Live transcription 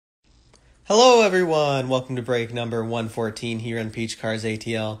Hello everyone, welcome to break number 114 here on Peach Cars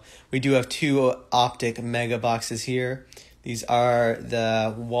ATL. We do have two Optic mega boxes here. These are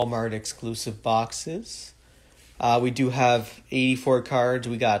the Walmart exclusive boxes. We do have 84 cards.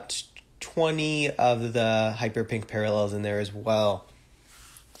 We got 20 of the Hyper Pink parallels in there as well.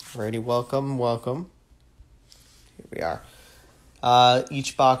 Alrighty, welcome. Here we are.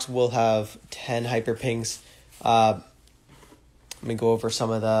 Each box will have 10 Hyper Pinks. Let me go over some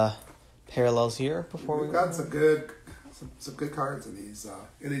of the parallels here before we've got some good cards in these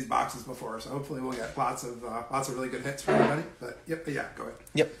boxes before, so hopefully we'll get lots of really good hits for everybody. But go ahead. Go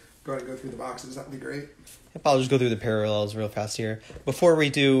ahead and go through the boxes. That'd be great. Yep, I'll just go through the parallels real fast here. Before we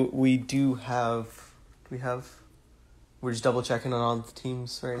do, we're just double checking on all the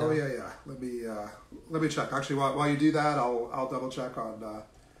teams right now. Oh yeah. Let me check. Actually, while you do that, I'll double check on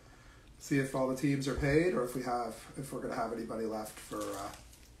see if all the teams are paid or if we're gonna have anybody left for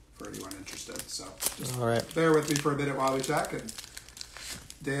anyone interested. So just all right. Bear with me for a minute while we check, and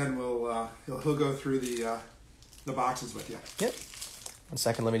Dan will he'll go through the boxes with you. Yep. 1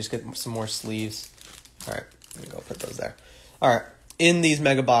 second, let me just get some more sleeves. All right, let me go put those there. All right, in these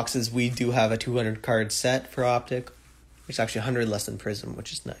mega boxes, we do have a 200 card set for Optic, which is actually 100 less than Prism,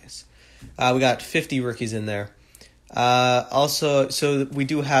 which is nice. We got 50 rookies in there. Also, so we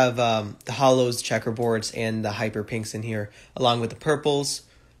do have the hollows, checkerboards, and the hyper pinks in here, along with the purples.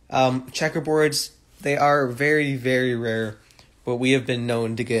 Checkerboards, they are very, very rare, but we have been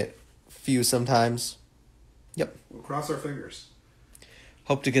known to get few sometimes. Yep. We'll cross our fingers.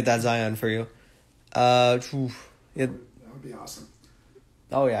 Hope to get that Zion for you. That would be awesome.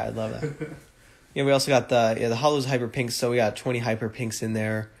 Oh yeah, I'd love that. Yeah, we also got the hollows hyper pinks, so we got 20 hyper pinks in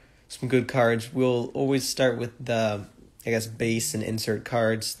there. Some good cards. We'll always start with the, base and insert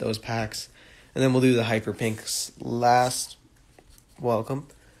cards, those packs. And then we'll do the hyper pinks last. Welcome.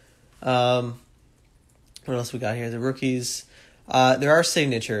 What else we got here? The rookies. There are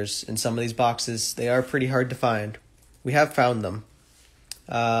signatures in some of these boxes. They are pretty hard to find. We have found them.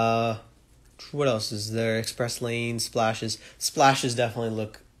 What else is there? Express lanes, splashes. Splashes definitely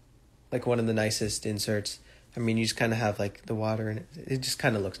look like one of the nicest inserts. I mean, you just kind of have like the water in it. It just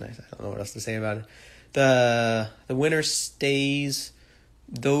kind of looks nice. I don't know what else to say about it. The winner stays.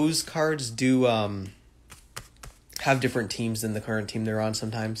 Those cards do have different teams than the current team they're on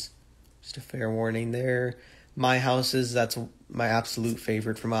sometimes. Just a fair warning there. My Houses, that's my absolute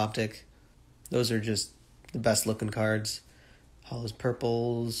favorite from Optic. Those are just the best looking cards. Hollows,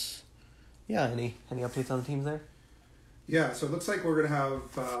 purples. Yeah, any updates on the teams there? Yeah, so it looks like we're going to have,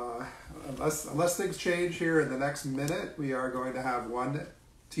 unless things change here in the next minute, we are going to have one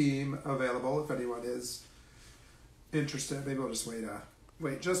team available if anyone is interested. Maybe we'll just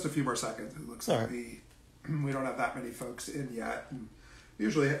wait just a few more seconds. It looks like we don't have that many folks in yet. And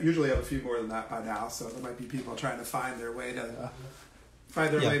usually have a few more than that by now, so there might be people trying to find their way to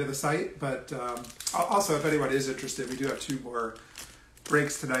way to the site. But also, if anyone is interested, we do have two more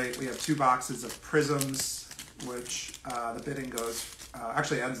breaks tonight. We have 2 boxes of Prisms, which the bidding goes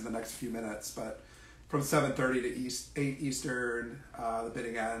actually ends in the next few minutes, but from 7:30 to 8 Eastern, the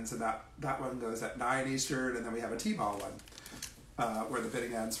bidding ends, and that one goes at 9 Eastern, and then we have a T-ball one where the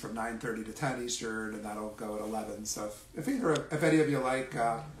bidding ends from 9:30 to 10 Eastern, and that'll go at 11. So if any of you like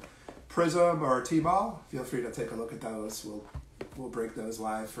Prism or T-ball, feel free to take a look at those. We'll break those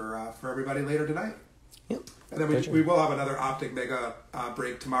live for everybody later tonight. Yep. And then we will have another Optic Mega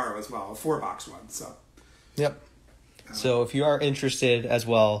break tomorrow as well, a 4-box one. So. Yep. So if you are interested as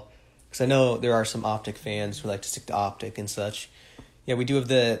well, because I know there are some Optic fans who like to stick to Optic and such. Yeah, we do have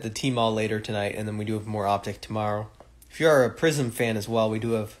the T-Mall later tonight, and then we do have more Optic tomorrow. If you are a Prism fan as well, we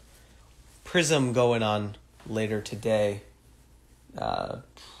do have Prism going on later today.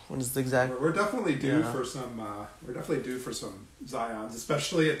 When is the exact? We're definitely due for some. We're definitely due for some Zions,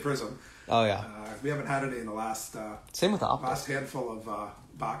 especially at Prism. Oh yeah. We haven't had any in the last. Same with Optic. Last handful of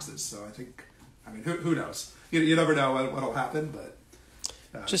boxes, so I think. I mean, who knows? You never know what'll happen, but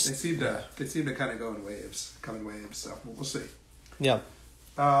they seem to kind of go in waves, come in waves. So we'll see. Yeah.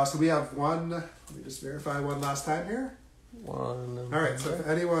 So we have one. Let me just verify one last time here. One. All right. So if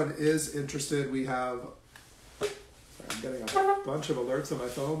anyone is interested, we have. I'm getting a bunch of alerts on my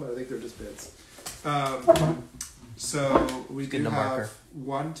phone, but I think they're just bids. So we do have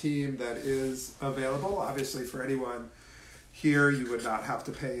one team that is available. Obviously, for anyone here, you would not have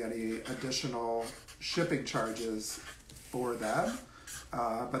to pay any additional shipping charges for them.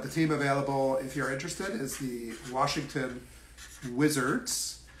 But the team available, if you're interested, is the Washington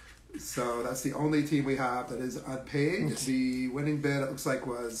Wizards. So that's the only team we have that is unpaid. The winning bid, it looks like,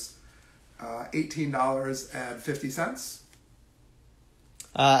 was $18.50.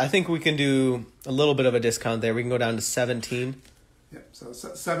 I think we can do a little bit of a discount there. We can go down to 17. Yep. So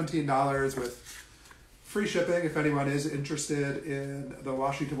 $17 with free shipping. If anyone is interested in the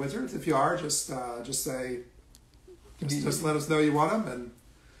Washington Wizards, if you are, just say, just let us know you want them,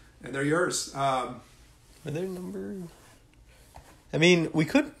 and they're yours. Are their number? I mean, we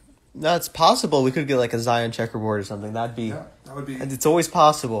could. That's possible. We could get like a Zion checkerboard or something. That would be. It's always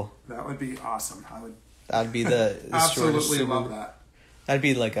possible. That would be awesome. That'd be the absolutely love that. That'd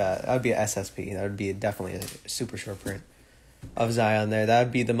be like a SSP. That would be definitely a super short print of Zion there. That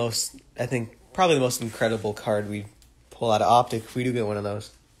would be the most. I think probably the most incredible card we pull out of Optic if we do get one of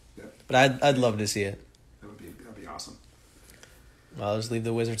those. Yep. But I'd love to see it. That'd be awesome. Well, I'll just leave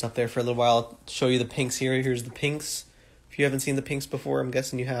the Wizards up there for a little while. I'll show you the pinks here. Here's the pinks. If you haven't seen the pinks before, I'm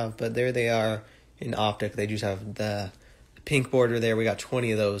guessing you have. But there they are in Optic. They just have the pink border there. We got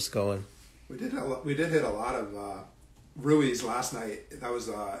 20 of those going. We did hit a lot of Ruiz last night. That was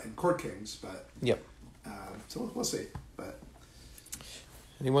in Court Kings, but yep. So we'll see. But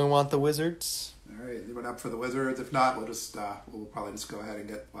anyone want the Wizards? All right, anyone up for the Wizards? If not, we'll probably just go ahead and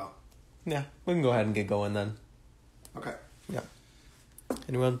get Yeah, we can go ahead and get going then. Okay. Yeah.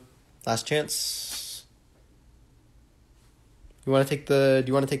 Anyone? Last chance. Do you want to take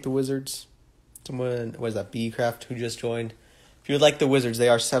the Wizards? Someone, what is that? B Craft who just joined. If you would like the Wizards, they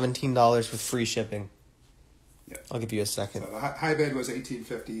are $17 with free shipping. Yeah. I'll give you a second. So the high bid was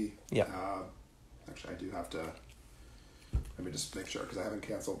 $18.50. Yeah. Actually, I do have to. Let me just make sure because I haven't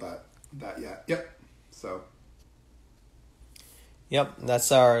canceled that yet. Yep. So. Yep,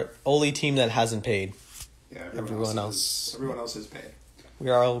 that's our only team that hasn't paid. Yeah. Everyone else is paid. We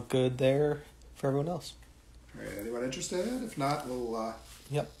are all good there for everyone else. All right. Anyone interested? If not, we'll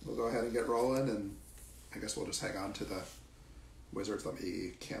go ahead and get rolling, and I guess we'll just hang on to the Wizards. Let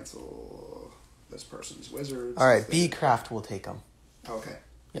me cancel this person's Wizards. All right, B Craft will take them. Okay,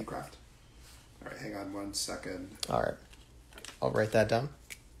 yep. B Craft. All right, hang on 1 second. All right, I'll write that down.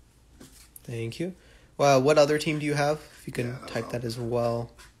 Thank you. Well, what other team do you have? If you can type that as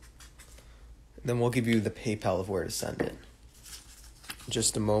well. Then we'll give you the PayPal of where to send it.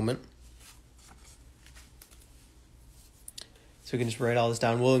 Just a moment. So we can just write all this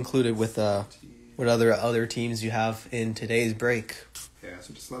down. We'll include it with what other teams you have in today's break. Yeah,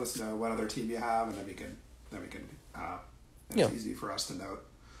 so just let us know what other team you have, and then we can it's easy for us to note.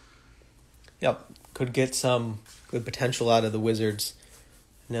 Yep, could get some good potential out of the Wizards.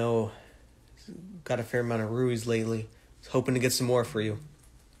 No, got a fair amount of Ruiz lately. Was hoping to get some more for you.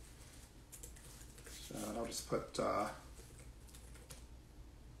 So I'll just put the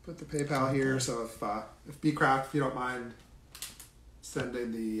PayPal here. So if Bcraft, if you don't mind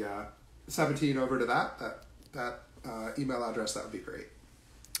sending the 17 over to that email address, that would be great.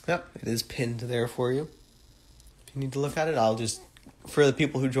 Yep, it is pinned there for you. If you need to look at it, I'll just, for the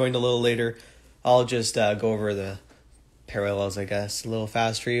people who joined a little later, I'll just go over the parallels, I guess, a little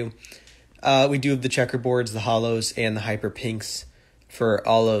fast for you. We do have the checkerboards, the hollows, and the hyper pinks for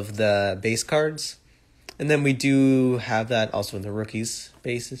all of the base cards. And then we do have that also in the rookies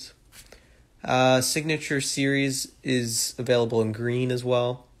bases. Signature series is available in green as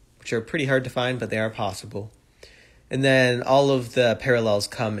well, which are pretty hard to find, but they are possible. And then all of the parallels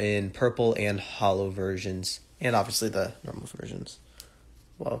come in purple and hollow versions, and obviously the normal versions.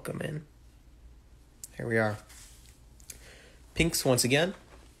 Welcome in. Here we are. Pinks, once again,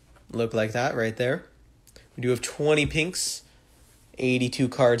 look like that right there. We do have 20 pinks, 82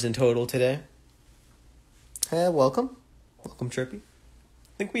 cards in total today. Welcome. Welcome, Trippy.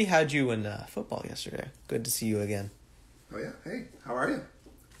 I think we had you in football yesterday. Good to see you again. Oh, yeah. Hey, how are you?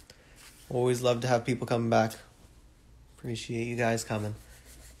 Always love to have people coming back. Appreciate you guys coming.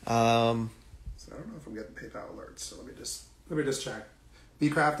 So I don't know if I'm getting PayPal alerts, so let me just check.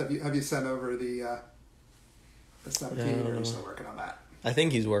 Bcraft, have you sent over the 17, or are you still working on that? I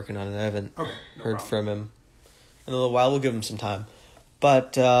think he's working on it. I haven't heard from him in a little while. We'll give him some time.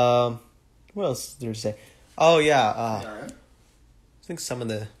 But what else is there to say? Oh, yeah. All right. I think some of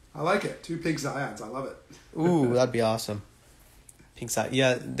the... I like it. 2 pink Zions. I love it. Ooh, that'd be awesome. Pink Zion.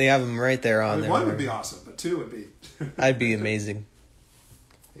 Yeah, they have them right there on there. 1 would be awesome, but 2 would be... That'd be amazing.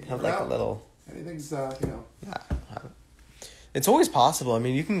 Have like a little... Anything's, Yeah. It's always possible. I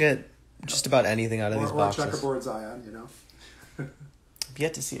mean, you can get just about anything out of these boxes. Or checkerboard Zion, I've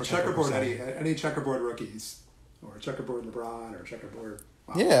yet to see a checkerboard any checkerboard rookies, or checkerboard LeBron, or checkerboard.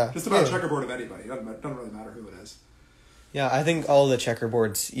 Wow, yeah, just about a checkerboard of anybody. It doesn't really matter who it is. Yeah, I think all the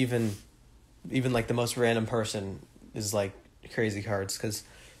checkerboards, even like the most random person, is like crazy cards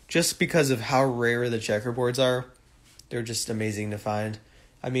because of how rare the checkerboards are. They're just amazing to find.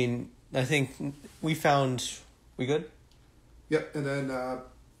 I mean, I think we good? Yep, and then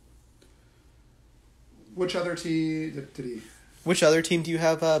which other team did he? Which other team do you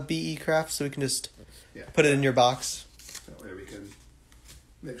have, BE Craft, so we can just put it in your box? That way we can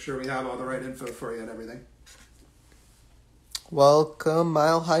make sure we have all the right info for you and everything. Welcome,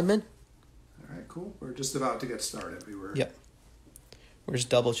 Mile Hyman. All right, cool. We're just about to get started. Yep. We're just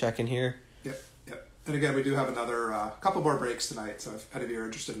double checking here. Yep. And again, we do have another couple more breaks tonight. So if any of you are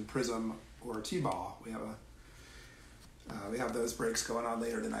interested in Prism or T-ball, we have those breaks going on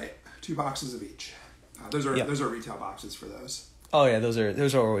later tonight. 2 boxes of each. Those are retail boxes for those. Oh yeah, those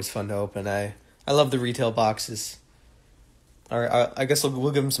are always fun to open. I love the retail boxes. All right, I guess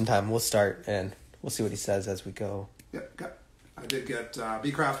we'll give him some time. We'll start and we'll see what he says as we go. Yep. I did get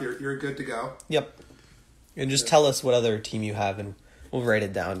B-Craft. You're good to go. Yep. And just tell us what other team you have, and we'll write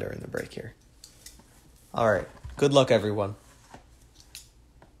it down during the break here. All right. Good luck, everyone.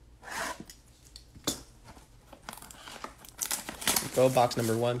 Go box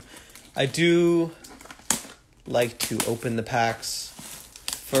number 1. I do like to open the packs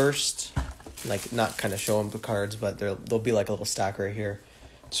first, like not kind of show them the cards, but there'll be like a little stack right here,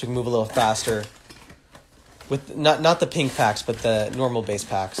 so we can move a little faster. With not the pink packs, but the normal base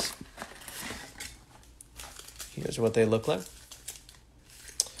packs. Here's what they look like.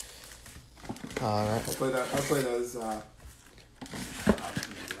 All right. I'll play those. So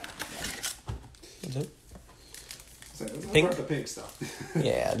those Pink? are the pink stuff.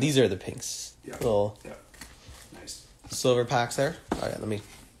 Yeah, these are the pinks. Yeah. Little Nice. silver packs there. All right,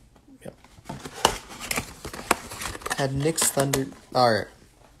 Yep. Had Nick's Thunder. All right.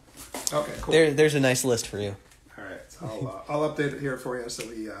 Okay, cool. There's a nice list for you. All right, so I'll update it here for you. So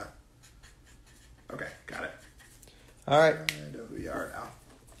we. Okay, got it. All right. I know who you are now.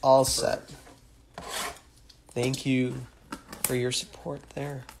 All set. Thank you for your support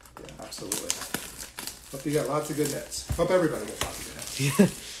there. Yeah, absolutely. Hope you got lots of good hits. Hope everybody gets lots of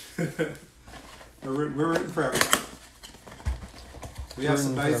good hits. We're rooting for everybody. We have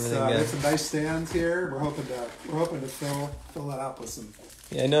some nice stands here. We're hoping to fill that up with some.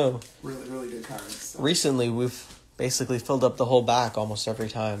 Yeah, I know. Really, really good cards. So. Recently, we've basically filled up the whole back almost every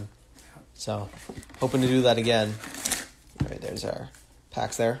time. So, hoping to do that again. All right, there's our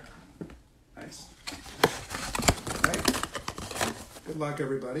packs there. Nice. All right. Good luck,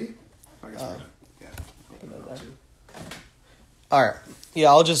 everybody. I guess we're done. Yeah. Open it up too. All right. Yeah,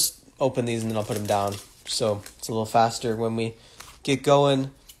 I'll just open these and then I'll put them down. So, it's a little faster when we get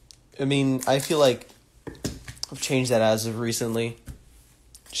going. I mean, I feel like I've changed that as of recently.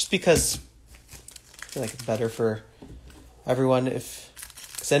 Just because I feel like it's better for everyone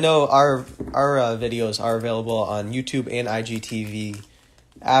because I know our videos are available on YouTube and IGTV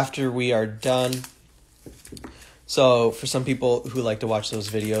after we are done. So for some people who like to watch those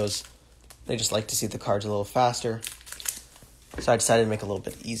videos, they just like to see the cards a little faster. So I decided to make it a little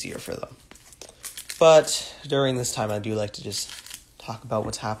bit easier for them. But during this time, I do like to just talk about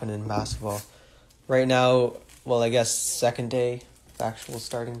what's happening in basketball. Right now, well, I guess second day. Actual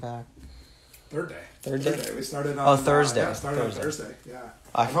starting back. Third day. We started on Thursday. On Thursday. Yeah.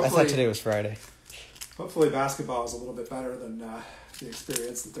 I thought today was Friday. Hopefully, basketball is a little bit better than the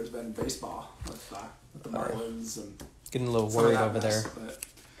experience that there's been in baseball with the Marlins and getting a little worried over there. But,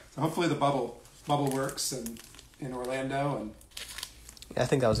 so hopefully, the bubble works in Orlando, and I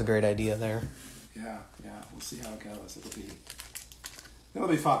think that was a great idea there. Yeah. We'll see how it goes. It'll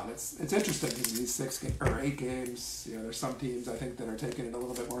be fun. It's interesting because these 8 games, there's some teams I think that are taking it a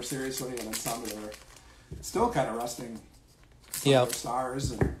little bit more seriously, and then some that are still kind of resting some of their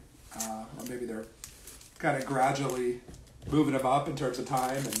stars, and or maybe they're kind of gradually moving them up in terms of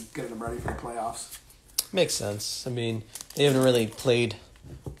time and getting them ready for the playoffs. Makes sense. I mean, they haven't really played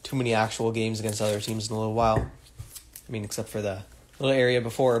too many actual games against other teams in a little while. I mean, except for the little area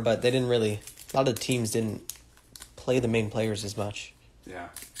before, but they didn't really. A lot of the teams didn't play the main players as much. Yeah.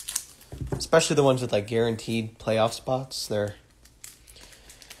 Especially the ones with like guaranteed playoff spots. They're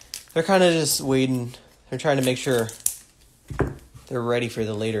kind of just waiting. They're trying to make sure they're ready for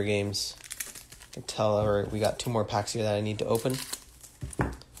the later games. I can tell we got 2 more packs here that I need to open.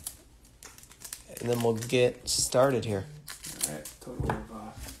 And then we'll get started here. All right. Total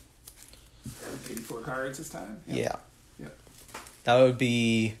of 84 cards this time. Yeah. Yep. That would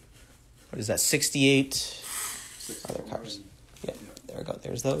be, what is that, 68 other cards. Yeah. There we go.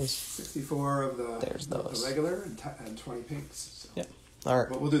 There's those. 64 of the regular and 20 pinks. So. Yep. All right.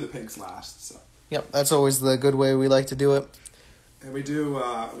 But we'll do the pinks last. So. Yep. That's always the good way we like to do it. And we do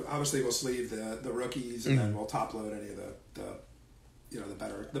obviously we'll sleeve the rookies, and then we'll top load any of the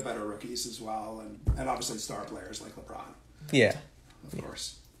better rookies as well, and obviously star players like LeBron. Yeah. Of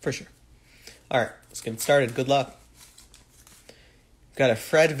course. For sure. All right. Let's get started. Good luck. got a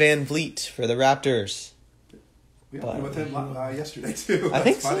Fred Van Vliet for the Raptors. We opened with him yesterday, too. I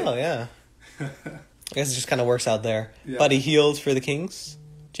think so, yeah. I guess it just kind of works out there. Yeah. Buddy Hield for the Kings.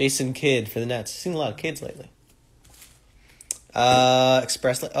 Jason Kidd for the Nets. Seen a lot of kids lately.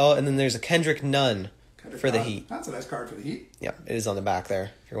 And then there's a Kendrick Nunn for the Heat. That's a nice card for the Heat. Yeah, it is on the back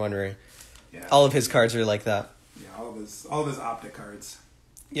there, if you're wondering. Yeah. All of his cards are like that. Yeah, all of his Optic cards.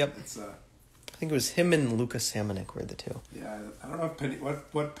 Yep. It's I think it was him and Lucas Samanic were the two. Yeah, I don't know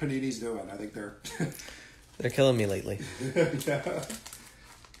what Panini's doing. I think they're they're killing me lately. Yeah.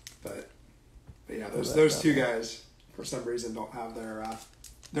 But yeah, those two guys for some reason don't have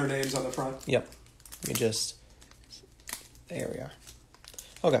their names on the front. Yep. There we are.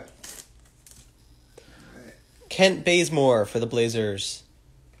 Okay. Right. Kent Bazemore for the Blazers.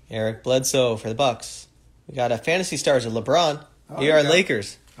 Eric Bledsoe for the Bucks. We got a Fantasy Stars of LeBron. Here are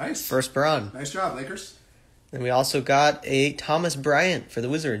Lakers. Nice. First Bron. Nice job, Lakers. Then we also got a Thomas Bryant for the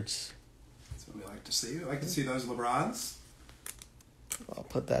Wizards. That's what we like to see. We like to see those LeBrons. I'll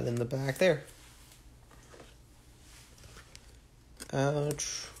put that in the back there.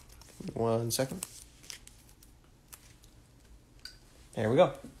 One second. There we go.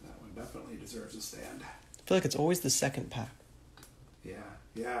 That one definitely deserves a stand. I feel like it's always the second pack. Yeah.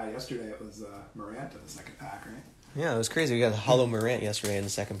 Yesterday it was Morant in the second pack, right? Yeah, it was crazy. We got Hollow Morant yesterday in the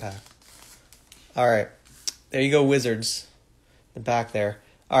second pack. All right. There you go, Wizards. The back there.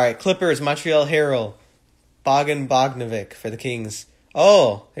 All right, Clippers, Montreal Herald. Bogdanovic for the Kings.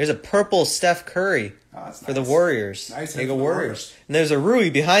 Oh, there's a purple Steph Curry for the Warriors. Nice. There you go, Warriors. And there's a Rui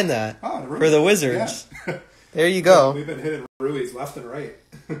behind that for the Wizards. Yeah. There you go. We've been hitting Rui's left and right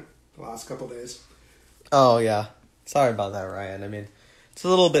the last couple days. Oh, yeah. Sorry about that, Ryan. I mean, it's a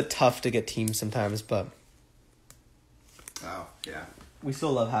little bit tough to get teams sometimes, but... Oh, yeah. We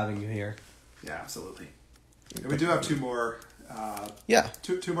still love having you here. Yeah, absolutely. And we do have two more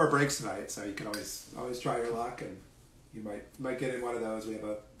two more breaks tonight, so you can always try your luck, and you might get in one of those. We have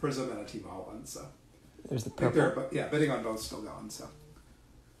a Prism and a Team All one, so... There's the purple. Bidding on both still going, so...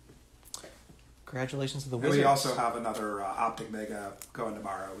 Congratulations to the And Wizards. we also have another Optic Mega going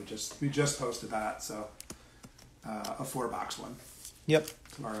tomorrow. We just posted that, so a 4-box one. Yep.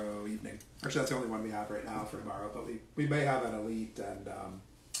 Tomorrow evening. Actually, that's the only one we have right now for tomorrow, but we may have an Elite and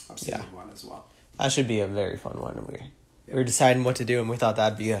Obsidian one as well. That should be a very fun one. We were deciding what to do, and we thought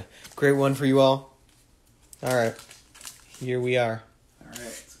that'd be a great one for you all. All right. Here we are. All right.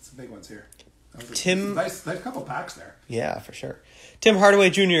 Some big ones here. Tim. Nice couple packs there. Yeah, for sure. Tim Hardaway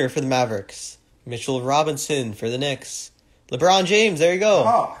Jr. for the Mavericks. Mitchell Robinson for the Knicks. LeBron James, there you go.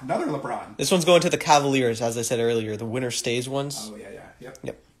 Oh, another LeBron. This one's going to the Cavaliers, as I said earlier, the winner stays ones. Oh, yeah.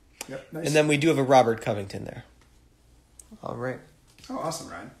 Yep. Nice. And then we do have a Robert Covington there. All right. Oh, awesome,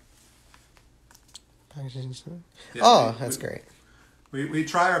 Ryan. Yeah, that's great. We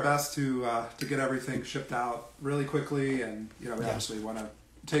try our best to get everything shipped out really quickly, and we obviously want to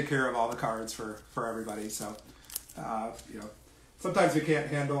take care of all the cards for everybody. So, sometimes we can't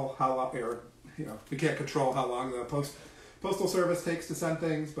handle how long, or we can't control how long the postal service takes to send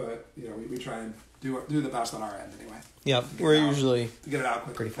things, but we try and do the best on our end anyway. Yep, we're usually to get it out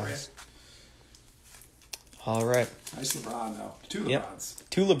quickly pretty fast. All right. Nice LeBron though. Two LeBrons.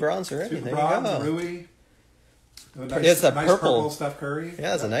 Two LeBrons already. Two LeBrons, Rui. It's that nice purple Steph Curry.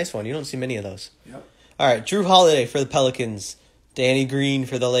 Yeah, it's a nice one. You don't see many of those. Yep. All right, Drew Holiday for the Pelicans. Danny Green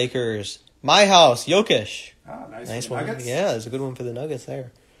for the Lakers. My House, Jokic. Oh, nice one. one. Nuggets. Yeah, there's a good one for the Nuggets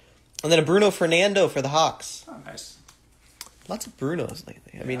there. And then a Bruno Fernando for the Hawks. Oh, nice. Lots of Brunos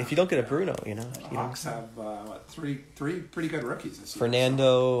lately. I mean, if you don't get a Bruno, The Hawks have three pretty good rookies this year.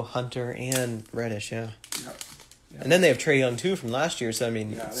 Fernando, Hunter, and Reddish. Yeah. Yep. And then they have Trae Young too from last year. So I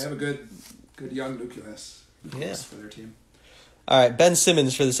mean, they have a good young nucleus for their team. All right, Ben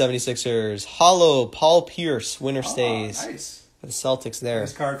Simmons for the 76ers. Hollow, Paul Pierce, winner stays. Nice. For the Celtics there.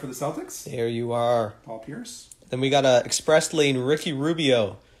 Nice card for the Celtics. There you are. Paul Pierce. Then we got a Express Lane Ricky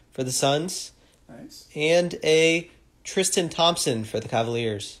Rubio for the Suns. Nice. And a Tristan Thompson for the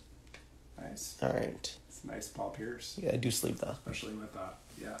Cavaliers. Nice. All right. It's nice Paul Pierce. Yeah, I do sleeve though. Especially with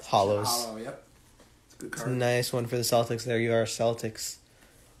hollows. Hollow, yep. It's a good card. It's a nice one for the Celtics. There you are, Celtics.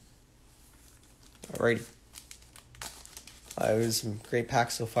 Alrighty. It was some great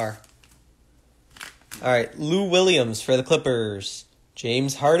packs so far. All right, Lou Williams for the Clippers.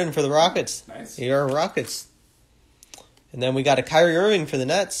 James Harden for the Rockets. Nice. Here are Rockets. And then we got a Kyrie Irving for the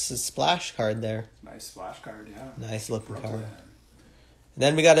Nets. A splash card there. Nice splash card, yeah. Nice looking Brooklyn. card. And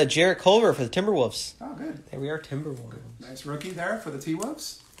then we got a Jarrett Culver for the Timberwolves. Oh, good. There we are, Timberwolves. Nice rookie there for the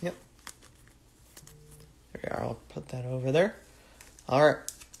T-Wolves. Yep. There we are. I'll put that over there. All right.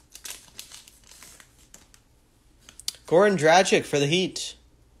 Goran Dragic for the Heat.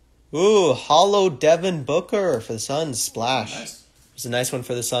 Ooh, hollow Devin Booker for the Suns. Splash. Nice. It's a nice one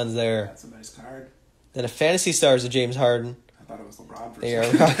for the Suns there. That's a nice card. Then a Fantasy Stars of James Harden. I thought it was LeBron for They a are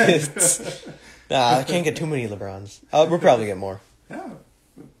second. Rockets. Nah, I can't get too many LeBrons. We'll probably get more. Yeah.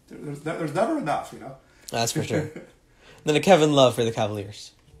 There's never enough, you know? That's for sure. Then a Kevin Love for the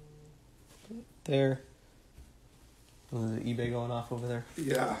Cavaliers. There. Was the eBay going off over there?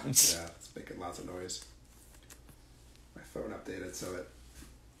 Yeah. It's making lots of noise. My phone updated so it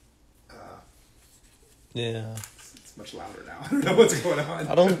Yeah. it's much louder now. I don't know what's going on.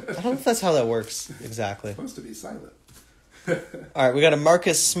 I don't know if that's how that works exactly. It's supposed to be silent. All right, we got a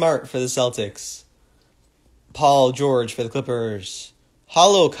Marcus Smart for the Celtics. Paul George for the Clippers.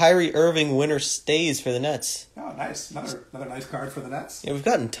 Hollow Kyrie Irving winner stays for the Nets. Oh, nice. Another nice card for the Nets. Yeah, we've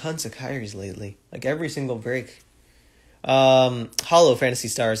gotten tons of Kyries lately. Like every single break. Hollow Fantasy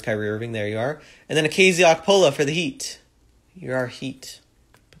Stars Kyrie Irving, there you are. And then a KZ Okpola for the Heat. You're our Heat.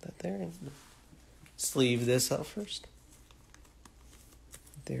 Put that there. Sleeve this up first.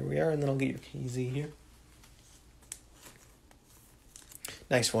 There we are, and then I'll get your KZ here.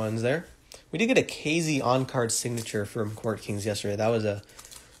 Nice ones there. We did get a KZ on-card signature from Court Kings yesterday. That was a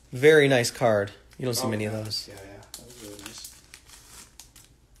very nice card. You don't see many of those. Yeah. That was really nice.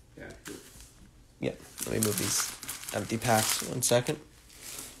 Yeah. Yeah, let me move these empty packs 1 second.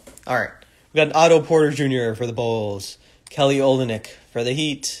 All right. We got an Otto Porter Jr. for the Bulls. Kelly Olynyk for the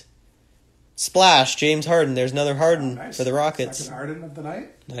Heat. Splash, James Harden. There's another Harden for the Rockets. Second Harden of the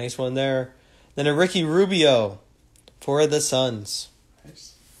night. Nice one there. Then a Ricky Rubio for the Suns.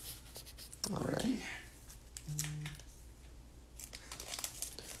 Nice. All right.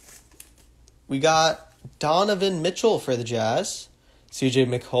 We got Donovan Mitchell for the Jazz. CJ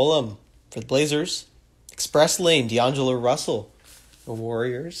McCollum for the Blazers. Express Lane, D'Angelo Russell, the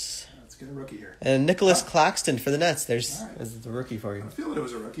Warriors. Let's get a rookie here. And Nicholas Claxton for the Nets. There's Right. the rookie for you. I feel it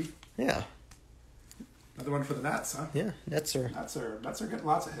was a rookie. Yeah. Another one for the Nets, huh? Yeah, Nets are. Nets are getting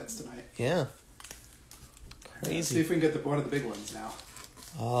lots of hits tonight. Yeah. Let's see Crazy. if we can get one of the big ones now.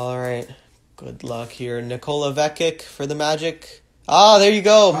 All right. Good luck here. Nikola Vekic for the Magic. Ah, there you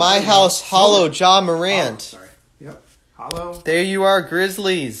go. My there you House go. Hollow Silver. Ja Oh, Morant. sorry. Yep. Hollow There you are,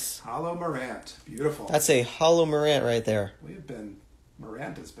 Grizzlies. Morant. Beautiful. That's a Hollow Morant right there.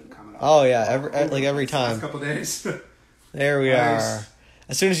 Morant has been coming up. Oh yeah, every Last time. couple days. There we Nice. are.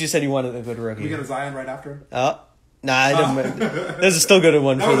 As soon as you said you wanted a good Can we rookie. get a Zion right after him? Oh, nah, I didn't. There's a still good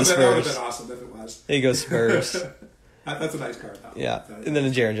one for the That would have Spurs. been awesome if it was. There you go, Spurs. That's a nice card, though. Yeah, and then a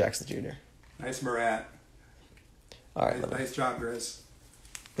Jaren Jackson Jr. Nice Morant. All right, Nice job, Grizz.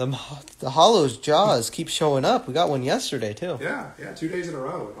 the Hollows Jaws keep showing up. We got one yesterday too. Yeah, 2 days in a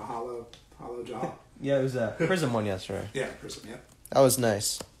row with a hollow jaw. Yeah, it was a Prism one yesterday. Yeah, Prism, yeah. That was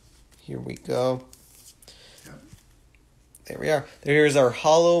nice. Here we go. Yep. There we are. Here's our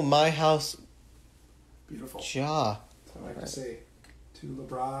Hollow My House Beautiful. Jaw. So I like to see 2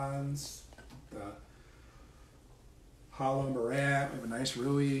 LeBrons, the hollow Morant, we have a nice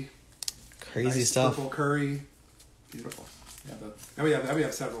Rui. Crazy nice stuff. Purple Curry. Beautiful. Yeah, and we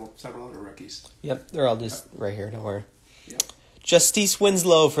have several other rookies. Yep, they're all just right here. Don't worry. Yep. Justice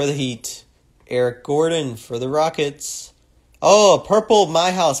Winslow for the Heat. Eric Gordon for the Rockets. Oh, purple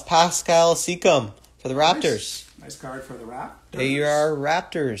My House Pascal Siakam for the Raptors. Nice card for the Raptors. There you are,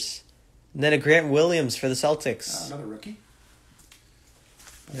 Raptors. And then a Grant Williams for the Celtics. Another rookie.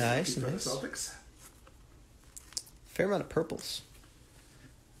 Nice, Rookie for nice. the Celtics. Fair amount of purples.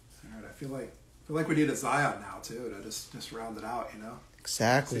 All right, I feel like we need a Zion now too to just round it out, you know. See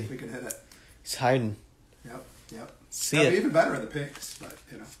Exactly. if we can hit it. He's hiding. Yep. See That'd be it. even better in the pinks, but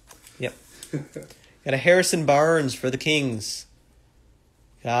you know. Yep. Got a Harrison Barnes for the Kings.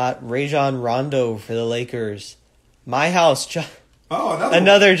 Got Rajon Rondo for the Lakers. My House, Ja. Oh,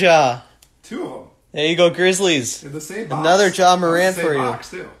 Another Ja. 2 of them There you go, Grizzlies. in the same box. Another Ja That's Morant the same for you. box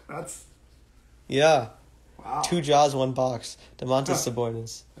too. That's Yeah. wow. 2 Jaws, 1 box. DeMontis Huh.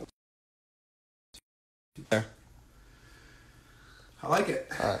 Sabonis. There. I like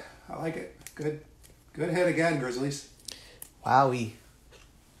it. All right. I like it. Good hit again, Grizzlies. Wowie.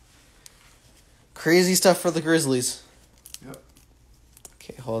 Crazy stuff for the Grizzlies. Yep.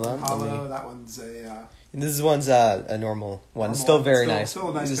 Okay, hold on. Hollow. That one's a. This one's a normal one. normal Still one. very nice. Still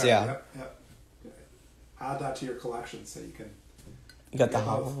a nice This is- card. yeah. Yep. Add that to your collection so you can. You got the get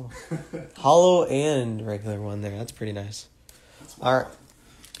both. hollow. Hollow and regular one there. That's pretty nice. That's All right.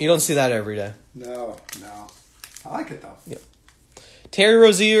 You don't see that every day. No. I like it though. Yep. Terry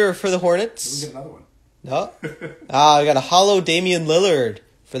Rozier for the We can Hornets. get another one. No. I got a hollow Damian Lillard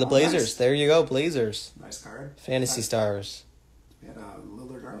for the Oh, Blazers. nice. There you go, Blazers. Nice card. Fantasy Nice. Stars. We had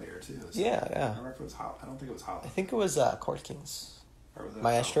Lillard earlier too. So Yeah, I yeah. remember if it was Holland. I don't think it was Holland. I think it was Court Kings. Or was it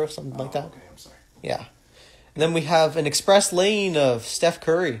Maestro, something like that. Okay, I'm sorry. Yeah. And then we have an express lane of Steph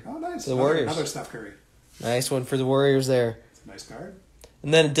Curry. Oh, nice. For the Warriors. Another Steph Curry. Nice one for the Warriors there. It's a nice card.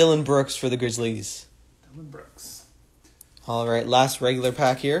 And then Dylan Brooks for the Grizzlies. Dylan Brooks. All right, last regular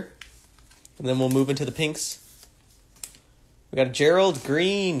pack here. And then we'll move into the pinks. We got a Gerald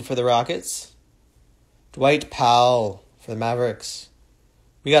Green for the Rockets. Dwight Powell for the Mavericks.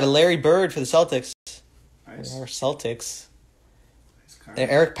 We got a Larry Bird for the Celtics. Nice. Our Celtics. Nice card. And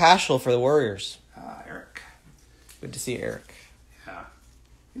Eric Paschall for the Warriors. Eric. Good to see Eric. Yeah.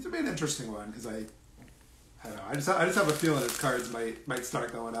 He's gonna be an interesting one because I don't know. I just have a feeling his cards might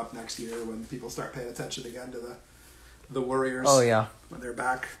start going up next year when people start paying attention again to the Warriors. Oh yeah. When they're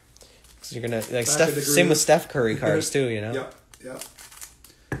back. So you're gonna like Back in the same groove. with Steph Curry cards too, you know. Yep.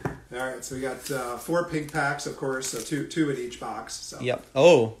 All right, so we got 4 pink packs, of course, so two in each box. So. Yep.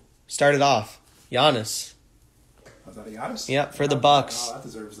 Oh, started off Giannis. Was that a Giannis? Yep, for the Bucks. Oh, that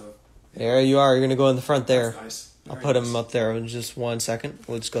deserves a. There you are. You're gonna go in the front there. That's nice. I'll Very put nice. him up there in just 1 second.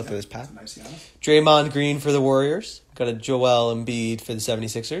 We'll just go through this pack. That's a nice Giannis. Draymond Green for the Warriors. Got a Joel Embiid for the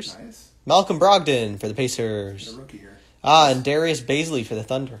 76ers. Nice. Malcolm Brogdon for the Get Pacers. a rookie here. And Darius Baisley for the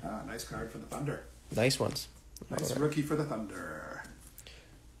Thunder. Nice card for the Thunder. Nice ones. Nice All right. rookie for the Thunder.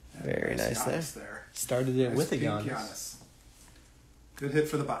 And Very nice Giannis there. Started it Nice with a pink Giannis. Good hit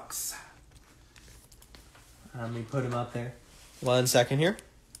for the Bucks. Let me put him up there. 1 second here.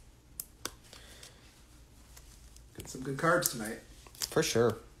 Get some good cards tonight. For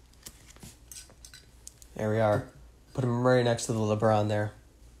sure. There we are. Put him right next to the LeBron there.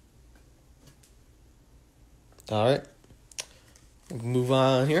 All right. We'll move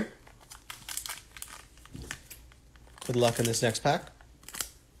on here. Good luck in this next pack.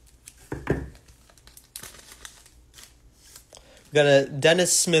 We got a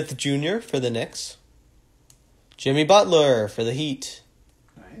Dennis Smith Jr. for the Knicks. Jimmy Butler for the Heat.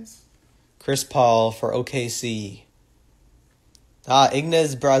 Nice. Chris Paul for OKC.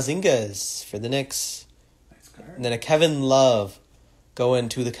 Ignaz Brazingas for the Knicks. Nice card. And then a Kevin Love going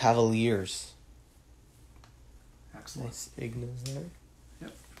to the Cavaliers. Excellent. Nice Ignaz there.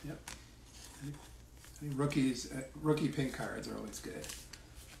 Yep. Any rookies, rookie pink cards are always good.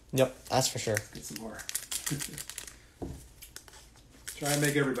 Yep, that's for sure. Get some more. Try and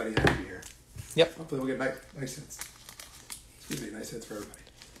make everybody happy here. Yep. Hopefully we'll get nice hits. Excuse me, nice hits for everybody.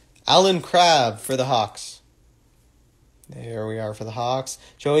 Alan Crabb for the Hawks. There we are for the Hawks.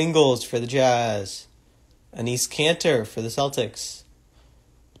 Joe Ingles for the Jazz. Anise Cantor for the Celtics.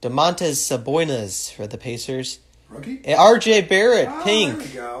 DeMontis Sabonis for the Pacers. Rookie? And RJ Barrett, pink. There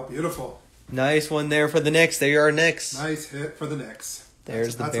we go. Beautiful. Nice one there for the Knicks. There you are, Knicks. Nice hit for the Knicks.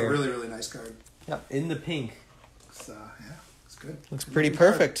 There's the That's bear. a really, really nice card. Yep, in the pink. Looks good. Looks pretty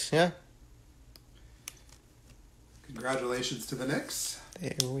perfect, yeah. Congratulations to the Knicks.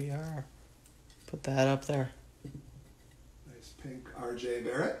 There we are. Put that up there. Nice pink RJ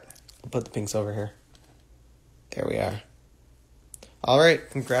Barrett. I'll put the pinks over here. There we are. All right,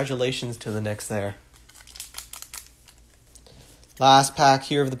 congratulations to the Knicks there. Last pack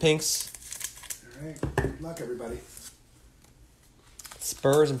here of the pinks. All right. Good luck, everybody.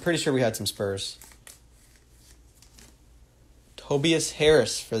 Spurs, I'm pretty sure we had some Spurs. Tobias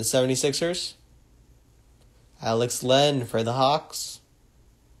Harris for the 76ers. Alex Len for the Hawks.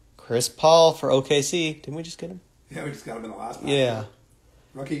 Chris Paul for OKC. Didn't we just get him? Yeah, we just got him in the last pack. Yeah.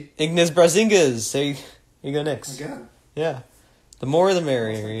 Rookie. Ignaz Brazingas. There you go, Knicks. Again. Yeah. The more the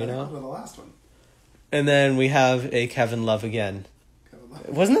merrier, Like you that know? happened with the last one. And then we have a Kevin Love again. Kevin Love.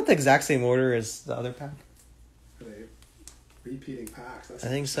 Wasn't it the exact same order as the other pack? Are they repeating packs? I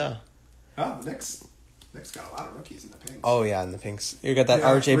think so. Oh, the Knicks got a lot of rookies in the pinks. Oh, yeah, in the pinks. You got that Yeah,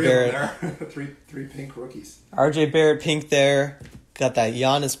 RJ three of them Barrett. there. three pink rookies. RJ Barrett pink there. Got that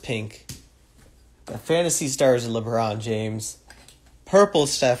Giannis pink. Got Fantasy Stars of LeBron James. Purple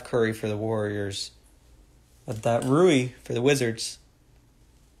Steph Curry for the Warriors. Got that Rui for the Wizards.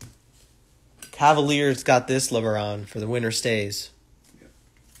 Cavaliers got this LeBron for the winter stays. Yep.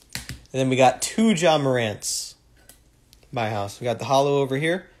 And then we got 2 John Morants. My house. We got the hollow over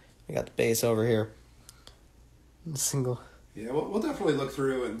here. We got the base over here. Single. Yeah, we'll definitely look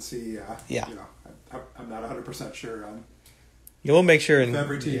through and see. Yeah. You know, I'm not 100% sure on Yeah, we'll make sure. if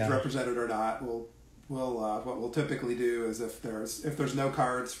every team's represented or not. We'll what we'll typically do is if there's no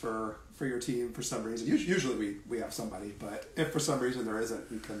cards for your team for some reason. Usually we have somebody, but if for some reason there isn't,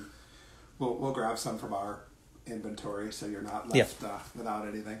 we'll grab some from our inventory so you're not left without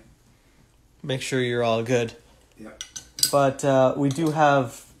anything. Make sure you're all good. Yep. But we do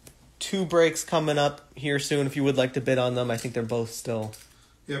have 2 breaks coming up here soon. If you would like to bid on them, I think they're both still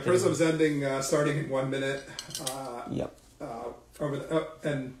Yeah, Prism's ending starting in 1 minute. Yep. Over the,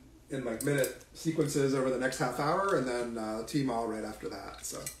 and in like minute sequences over the next half hour, and then team all right after that.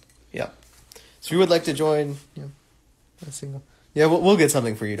 So. Yep. So if you would like to join, a single. Yeah, we'll get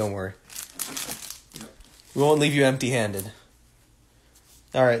something for you. Don't worry. Yep. We won't leave you empty-handed.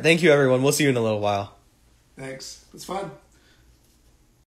 All right. Thank you, everyone. We'll see you in a little while. Thanks. It's fun.